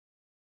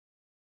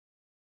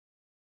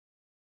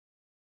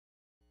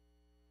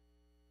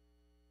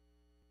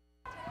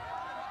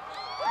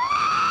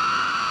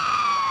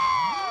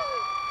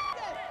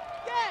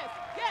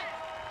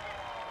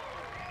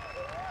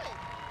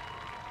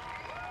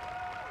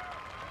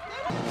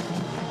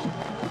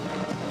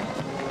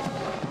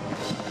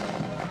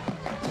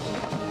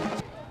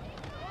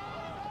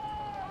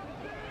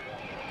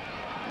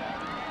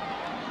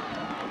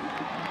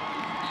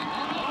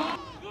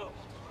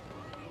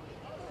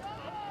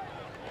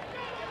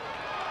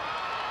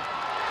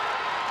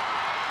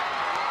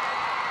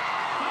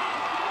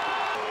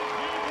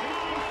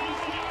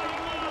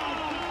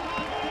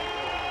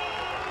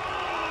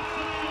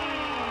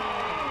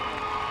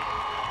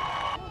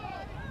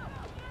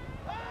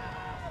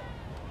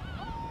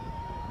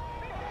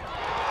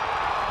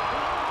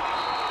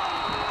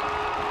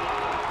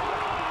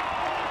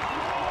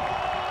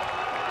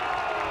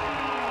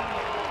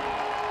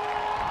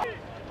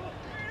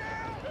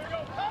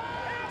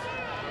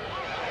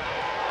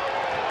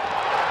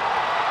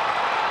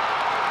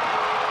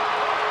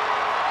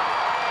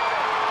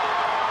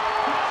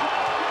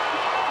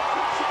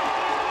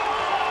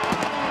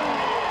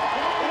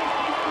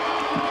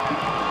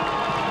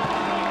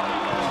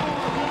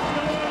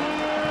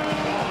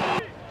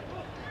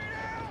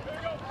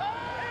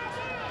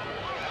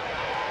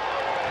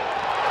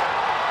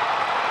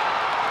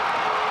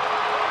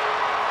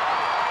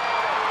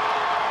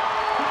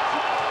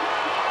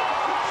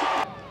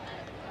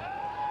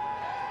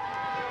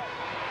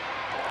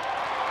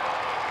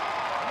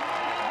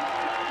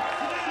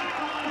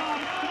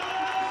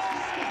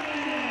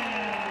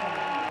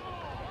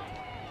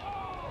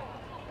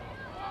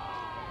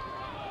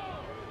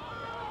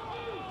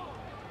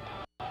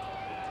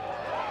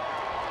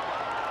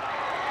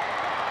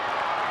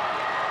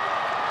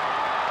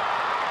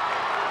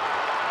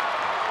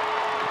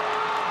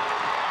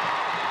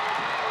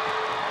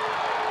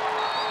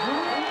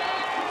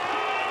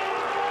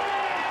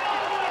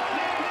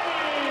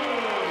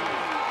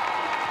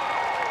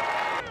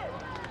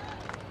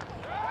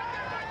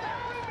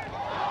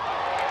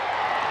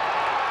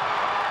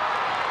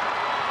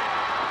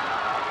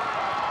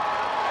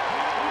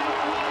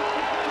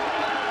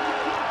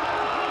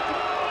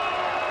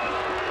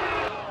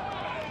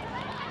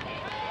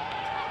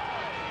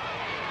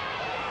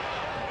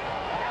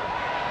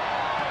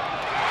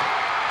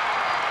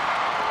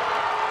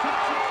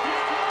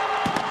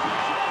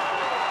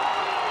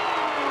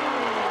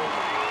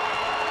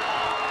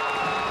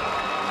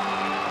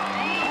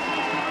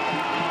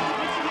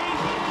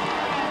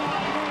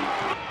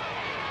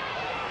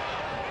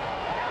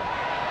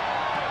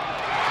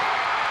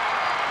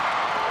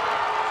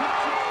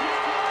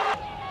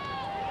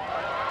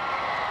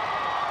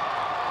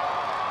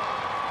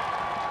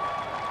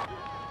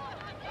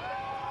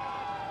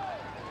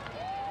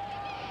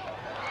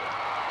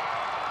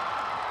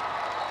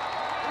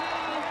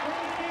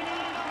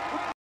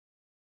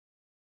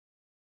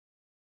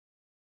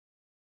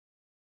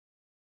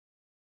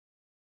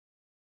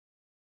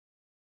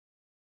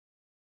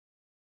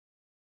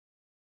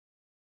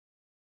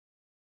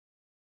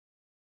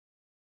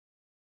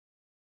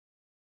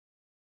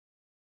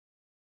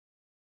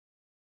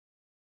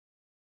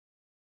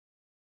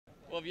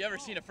Well, have you ever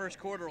seen a first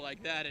quarter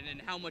like that,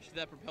 and how much did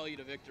that propel you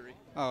to victory?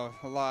 Oh,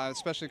 a lot,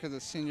 especially because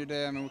it's senior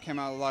day. I mean, we came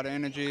out with a lot of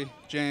energy.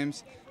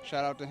 James,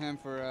 shout out to him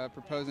for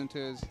proposing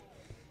to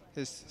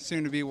his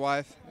soon-to-be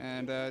wife,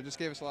 and just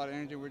gave us a lot of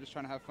energy. We're just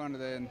trying to have fun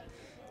today,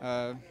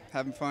 and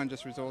having fun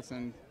just results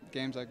in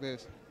games like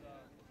this.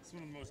 It's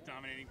one of the most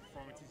dominating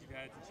performances you've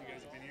had since you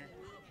guys have been here.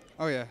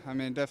 Oh yeah, I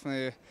mean,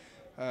 definitely.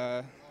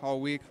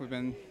 All week we've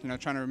been,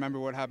 trying to remember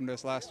what happened to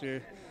us last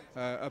year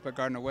up at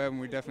Gardner-Webb,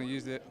 and we definitely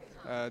used it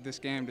this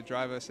game to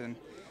drive us, and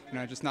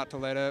just not to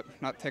let up,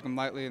 not take them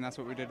lightly, and that's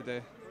what we did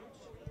today.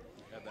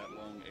 You had that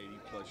long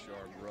 80-plus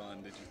yard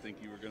run. Did you think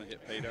you were going to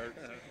hit pay dirt?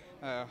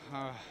 It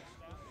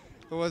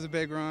was a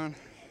big run,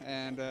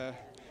 and I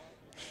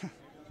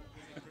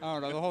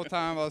don't know. The whole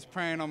time I was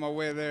praying on my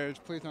way there,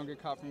 please don't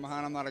get caught from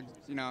behind.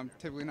 I'm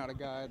typically not a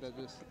guy that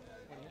just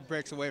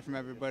breaks away from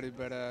everybody,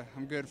 but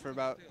I'm good for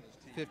about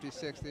 50,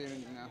 60,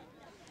 and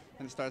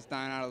and it starts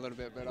dying out a little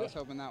bit. But I was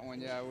hoping that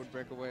one, I would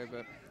break away,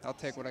 but I'll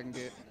take what I can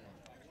get.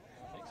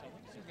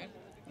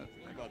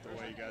 How about the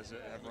way you guys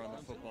have run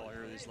the football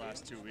here these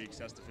last 2 weeks?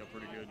 Has to feel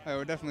pretty good.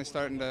 We're definitely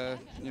starting to,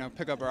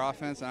 pick up our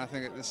offense, and I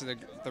think this is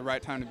the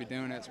right time to be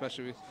doing it,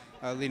 especially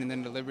leading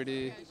into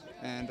Liberty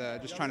and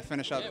just trying to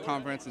finish out the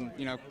conference and,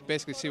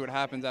 basically see what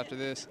happens after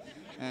this,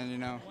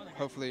 and,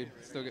 hopefully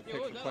still get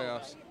picked for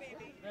playoffs.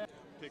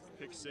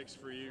 Pick six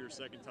for you, your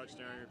second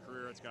touchdown in your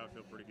career. It's got to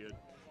feel pretty good.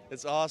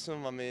 It's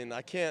awesome. I mean,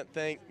 I can't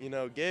thank,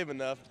 Gabe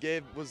enough.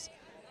 Gabe was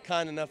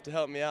kind enough to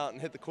help me out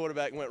and hit the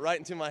quarterback and went right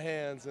into my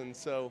hands. And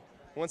so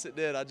once it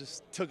did, I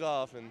just took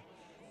off, and,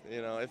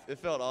 it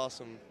felt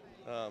awesome,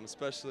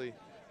 especially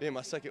being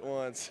my second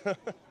one.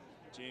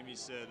 Jamie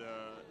said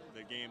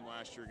the game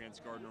last year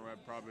against Gardner-Webb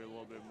probably a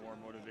little bit more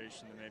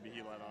motivation than maybe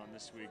he let on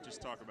this week.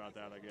 Just talk about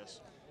that, I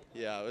guess.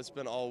 Yeah, it's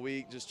been all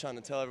week just trying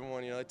to tell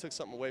everyone, they took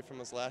something away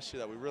from us last year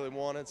that we really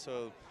wanted,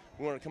 so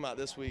we want to come out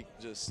this week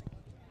just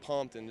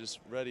pumped and just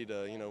ready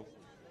to,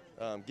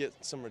 get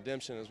some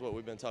redemption is what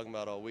we've been talking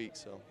about all week,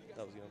 so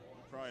that was good.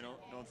 Probably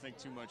don't think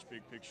too much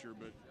big picture,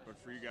 but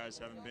for you guys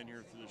having been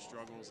here through the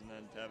struggles and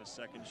then to have a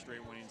second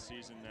straight winning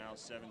season now,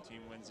 17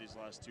 wins these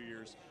last 2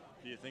 years,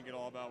 do you think at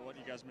all about what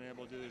you guys have been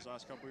able to do these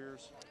last couple of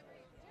years?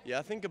 Yeah,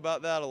 I think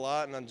about that a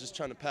lot, and I'm just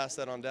trying to pass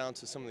that on down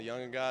to some of the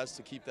younger guys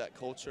to keep that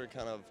culture,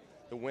 kind of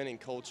the winning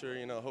culture,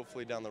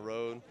 hopefully down the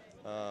road.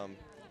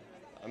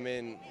 I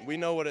mean, we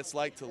know what it's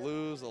like to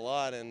lose a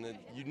lot, and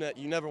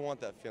you never want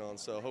that feeling.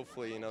 So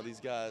hopefully, these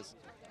guys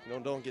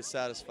don't get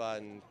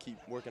satisfied and keep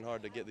working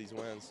hard to get these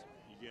wins.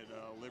 You get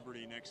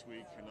Liberty next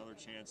week, another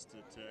chance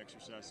to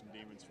exercise some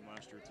demons from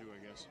last year too,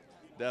 I guess.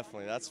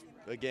 Definitely. That's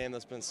a game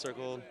that's been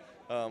circled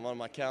on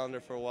my calendar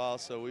for a while,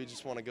 so we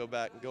just want to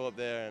go up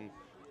there and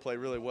play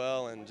really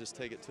well and just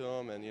take it to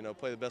them and,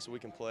 play the best we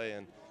can play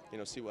and,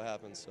 see what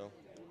happens. So.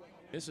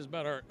 This is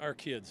about our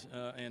kids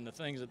and the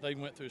things that they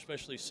went through,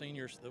 especially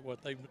seniors, that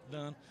what they've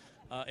done.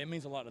 It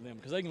means a lot to them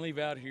because they can leave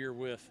out here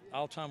with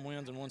all-time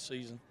wins in one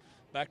season,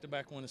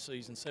 back-to-back win a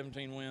season,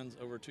 17 wins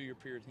over a 2-year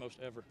period, most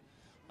ever.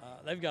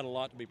 They've got a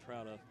lot to be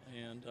proud of,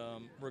 and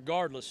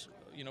regardless,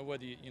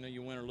 whether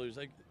you win or lose,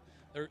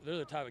 they're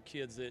the type of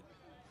kids that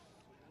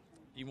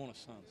you want as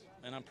sons,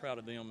 and I'm proud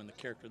of them and the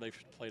character they've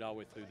played all the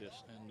way through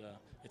this, and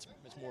it's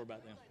more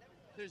about them.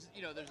 There's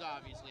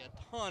obviously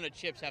a ton of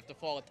chips have to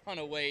fall a ton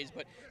of ways,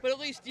 but at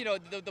least,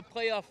 the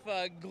playoff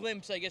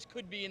glimpse, I guess,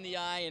 could be in the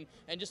eye,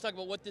 and just talk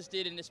about what this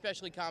did, and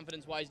especially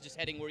confidence-wise, just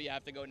heading where you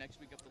have to go next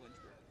week up to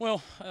Lynchburg.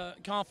 Well,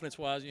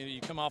 confidence-wise, you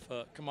come off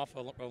a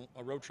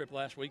road trip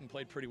last week and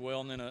played pretty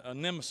well, and then a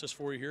nemesis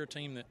for you here, a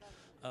team that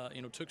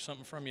took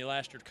something from you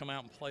last year to come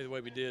out and play the way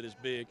we did is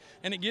big,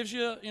 and it gives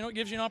you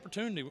an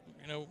opportunity.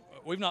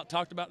 We've not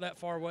talked about that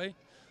far away.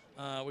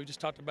 We've just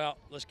talked about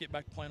let's get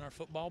back to playing our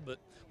football, but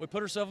we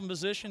put ourselves in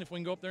position. If we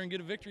can go up there and get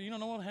a victory, you don't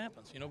know what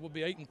happens. We'll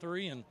be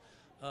 8-3, and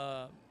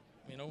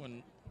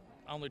and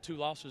only 2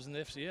 losses in the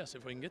FCS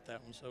if we can get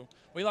that one. So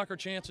we like our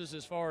chances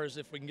as far as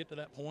if we can get to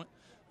that point.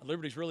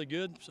 Liberty's really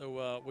good,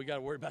 so we got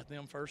to worry about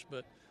them first.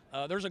 But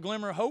there's a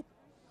glimmer of hope,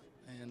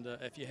 and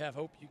if you have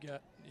hope, you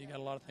got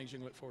a lot of things you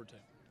can look forward to.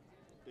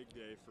 Big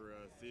day for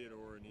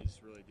Theodore, and he's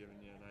really given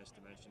you a nice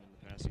dimension in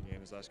the passing game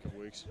these last couple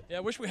weeks. Yeah, I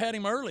wish we had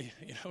him early.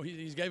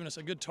 He's given us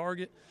a good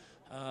target,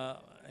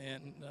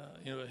 and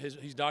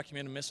he's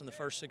documented missing the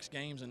first 6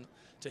 games. And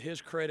to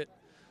his credit,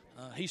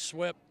 he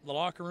swept the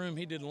locker room.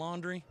 He did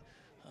laundry.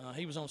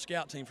 He was on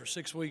scout team for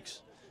 6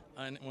 weeks,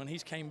 and when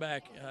he's came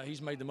back,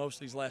 he's made the most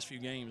of these last few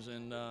games.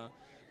 And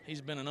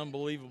he's been an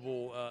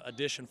unbelievable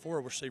addition for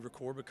a receiver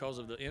corps because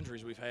of the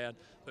injuries we've had,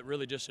 but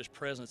really just his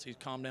presence. He's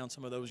calmed down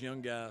some of those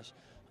young guys.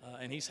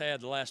 And he's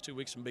had the last 2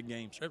 weeks some big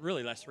games.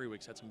 Really, last 3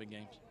 weeks had some big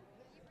games.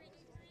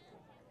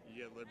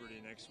 You get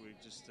Liberty next week.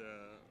 Just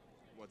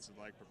what's it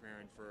like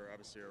preparing for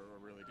obviously a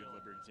really good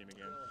Liberty team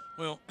again?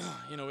 Well,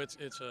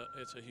 it's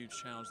a huge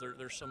challenge.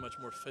 They're so much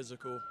more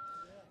physical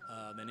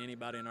than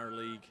anybody in our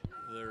league.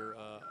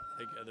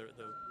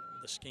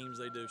 The schemes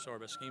they do. Sorry,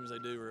 but schemes they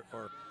do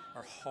are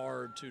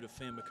hard to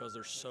defend because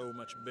they're so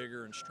much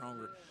bigger and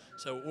stronger.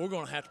 So we're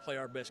going to have to play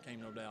our best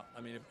game, no doubt.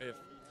 I mean, if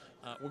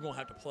we're going to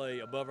have to play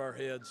above our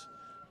heads.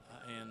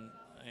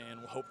 And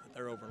we'll hope that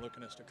they're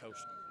overlooking us to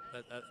coast.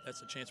 That's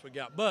the chance we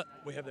got. But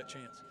we have that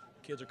chance.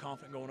 Kids are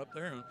confident going up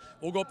there, and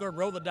we'll go up there and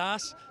roll the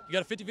dice. You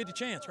got a 50-50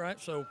 chance, right?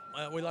 So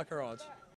we like our odds.